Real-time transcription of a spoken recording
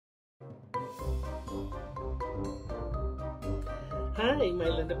Hi, my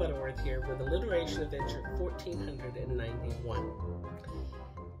Linda Butterworth here with Alliteration Adventure 1491.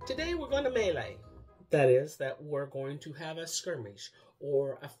 Today we're going to melee. That is, that we're going to have a skirmish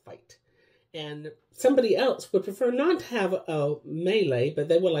or a fight. And somebody else would prefer not to have a melee, but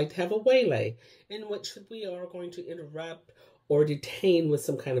they would like to have a waylay, in which we are going to interrupt or detain with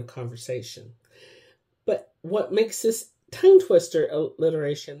some kind of conversation. But what makes this tongue twister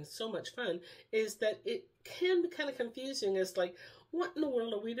alliteration so much fun is that it can be kind of confusing as like, what in the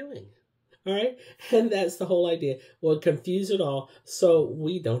world are we doing? All right. And that's the whole idea. We'll confuse it all so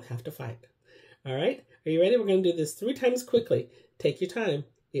we don't have to fight. All right. Are you ready? We're going to do this 3 times quickly. Take your time.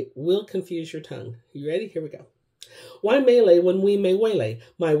 It will confuse your tongue. You ready? Here we go. Why melee when we may waylay?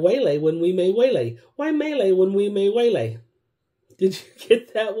 My waylay when we may waylay. Why melee when we may waylay? Did you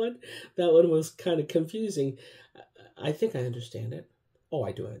get that one? That one was kind of confusing. I think I understand it. Oh,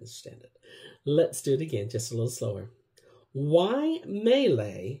 I do understand it. Let's do it again, just a little slower. Why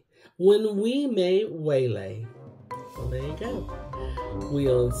melee when we may waylay? Well, there you go.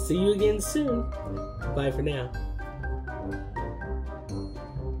 We'll see you again soon. Bye for now.